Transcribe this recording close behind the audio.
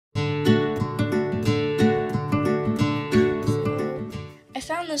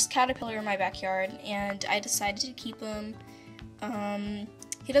this caterpillar in my backyard, and I decided to keep him.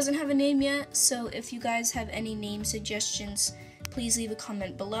 He doesn't have a name yet, so if you guys have any name suggestions, please leave a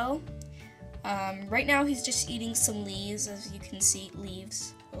comment below. Right now he's just eating some leaves, as you can see.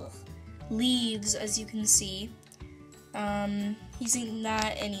 Leaves, as you can see. He's eating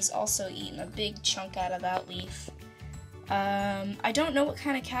that, and he's also eating a big chunk out of that leaf. I don't know what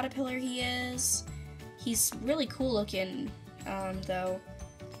kind of caterpillar he is. He's really cool looking, though.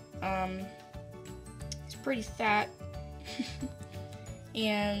 He's pretty fat.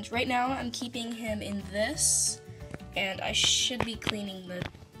 And right now I'm keeping him in this, and I should be cleaning the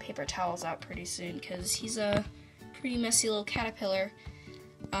paper towels out pretty soon because he's a pretty messy little caterpillar.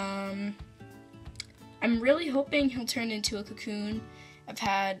 I'm really hoping he'll turn into a cocoon. I've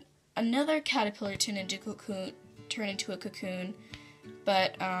had another caterpillar turn into a cocoon,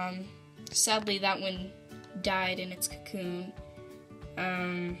 but sadly that one died in its cocoon.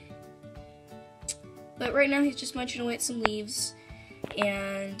 But right now he's just munching away at some leaves,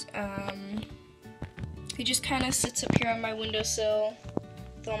 and he just kind of sits up here on my windowsill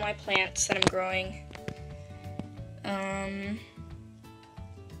with all my plants that I'm growing.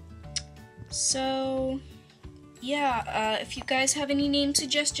 So yeah, if you guys have any name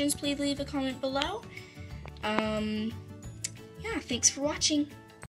suggestions, please leave a comment below. Yeah, thanks for watching.